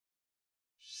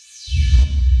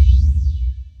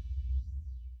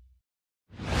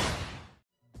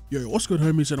Yo, what's good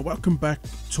homies, and welcome back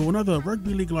to another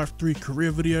Rugby League Live 3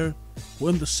 career video.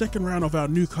 We're in the second round of our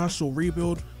Newcastle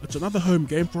rebuild. It's another home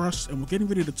game for us and we're getting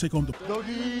ready to take on the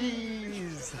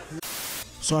Doggies.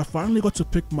 So I finally got to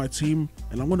pick my team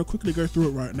and I'm going to quickly go through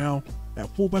it right now.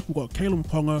 At fullback we got Calum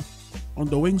Ponga. On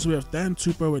the wings we have Dan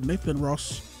Tupou and Nathan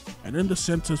Ross. And in the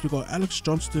centres we got Alex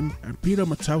Johnston and Peter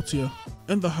Matautia.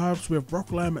 In the halves we have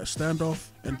Brock Lamb at standoff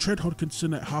and Trent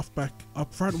Hodkinson at halfback.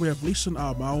 Up front we have Lucian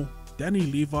Armau, Danny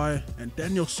Levi and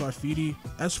Daniel Saifidi.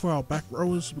 As for our back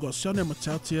rowers, we got Sonia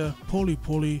Matautia,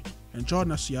 Paulie and John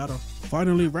Asiata.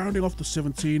 Finally, rounding off the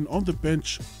 17, on the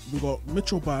bench, we got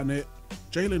Mitchell Barnett,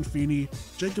 Jalen Feeney,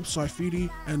 Jacob Saifidi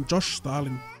and Josh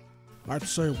Starling. Alright,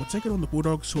 so we're taking on the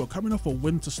Bulldogs, who are coming off a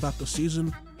win to start the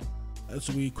season. As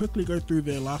we quickly go through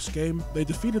their last game, they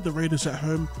defeated the Raiders at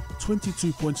home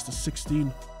 22 points to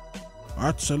 16.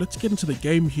 Alright, so let's get into the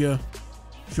game here.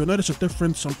 If you'll notice a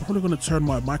difference, I'm probably going to turn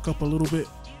my mic up a little bit.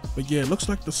 But yeah, it looks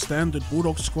like the standard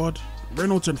Bulldog squad.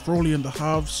 Reynolds and Frawley in the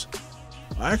halves.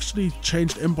 I actually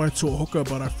changed Mbai to a hooker,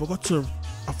 but I forgot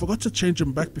to change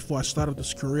him back before I started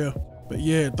this career. But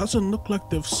yeah, it doesn't look like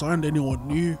they've signed anyone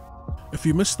new. If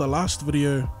you missed the last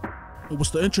video, it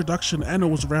was the introduction and it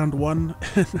was round 1.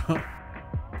 And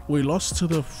we lost to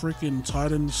the freaking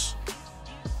Titans.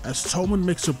 As Tolman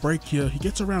makes a break here, he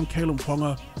gets around Calum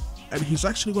Ponga. And he's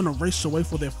actually going to race away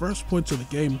for their first points of the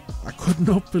game. I could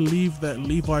not believe that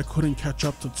Levi couldn't catch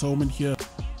up to Tolman here.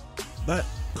 That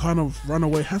kind of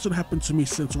runaway hasn't happened to me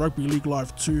since Rugby League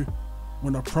Live 2,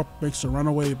 when a prop makes a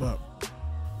runaway, but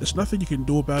there's nothing you can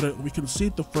do about it. We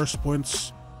concede the first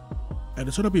points, and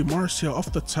it's going to be Morris here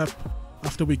off the tap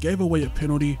after we gave away a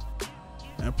penalty.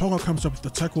 And Ponga comes up with the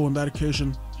tackle on that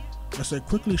occasion. As they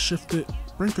quickly shift it,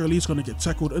 Brinker Lee's going to get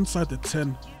tackled inside the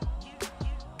 10.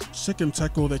 Second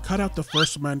tackle, they cut out the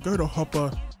first man, go to Hopper,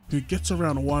 who gets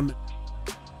around 1.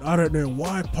 I don't know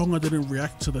why Ponga didn't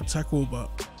react to the tackle,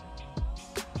 but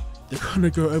they're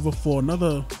gonna go over for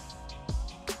another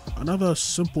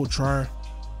simple try.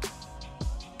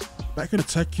 Back in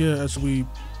attack here as we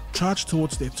charge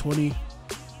towards their 20.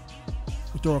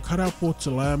 We throw a cutout ball to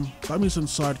Lamb, dummies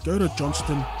inside, go to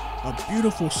Johnston, a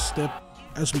beautiful step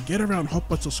as we get around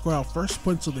Hopper to score our first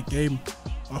points of the game.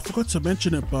 I forgot to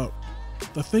mention it, but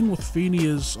the thing with Feeney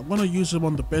is I'm going to use him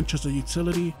on the bench as a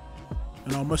utility,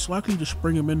 and I'll most likely just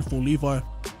bring him in for Levi.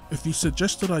 If you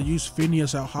suggested I use Feeney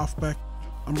as our halfback,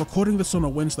 I'm recording this on a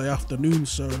Wednesday afternoon,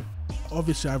 so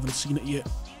obviously I haven't seen it yet.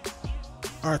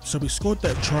 Alright, so we scored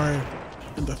that try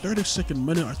in the 32nd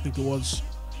minute, I think it was.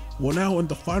 We're now in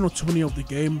the final 20 of the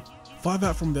game, 5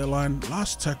 out from their line,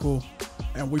 last tackle,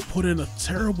 and we put in a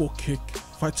terrible kick.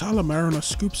 Faitala Mariner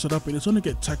scoops it up and he's going to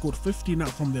get tackled 15 out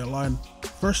from their line.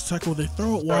 First tackle, they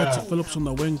throw it wide to Phillips on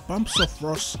the wing, bumps off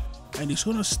Ross, and he's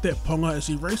going to step Ponga as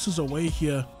he races away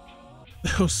here.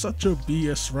 That was such a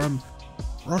BS run.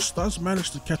 Ross does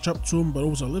manage to catch up to him, but it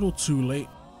was a little too late.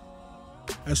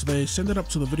 As they send it up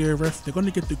to the video ref, they're going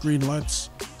to get the green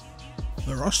lights.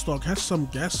 The Ross dog has some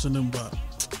gas in him, but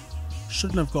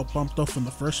shouldn't have got bumped off in the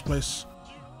first place.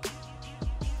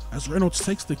 As Reynolds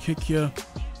takes the kick here,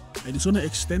 and he's going to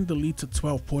extend the lead to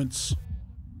 12 points.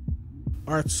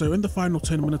 Alright, so in the final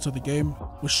 10 minutes of the game,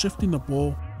 we're shifting the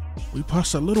ball. We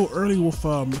pass a little early with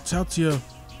Matautia,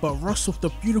 but Ross with the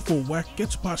beautiful whack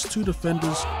gets past 2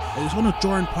 defenders, and he's going to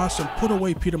draw in pass and put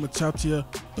away Peter Matautia.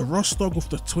 The Ross dog with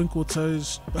the twinkle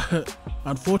toes, but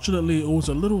unfortunately it was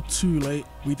a little too late.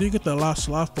 We do get the last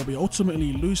laugh, but we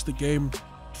ultimately lose the game.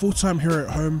 Full time here at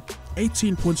home,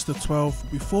 18 points to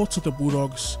 12, we fall to the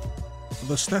Bulldogs.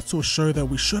 The stats will show that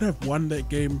we should have won that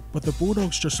game, but the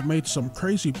Bulldogs just made some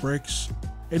crazy breaks.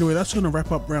 Anyway, that's going to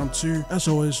wrap up round 2. As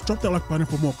always, drop that like button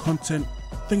for more content.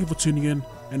 Thank you for tuning in,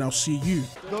 and I'll see you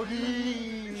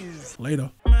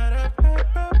later.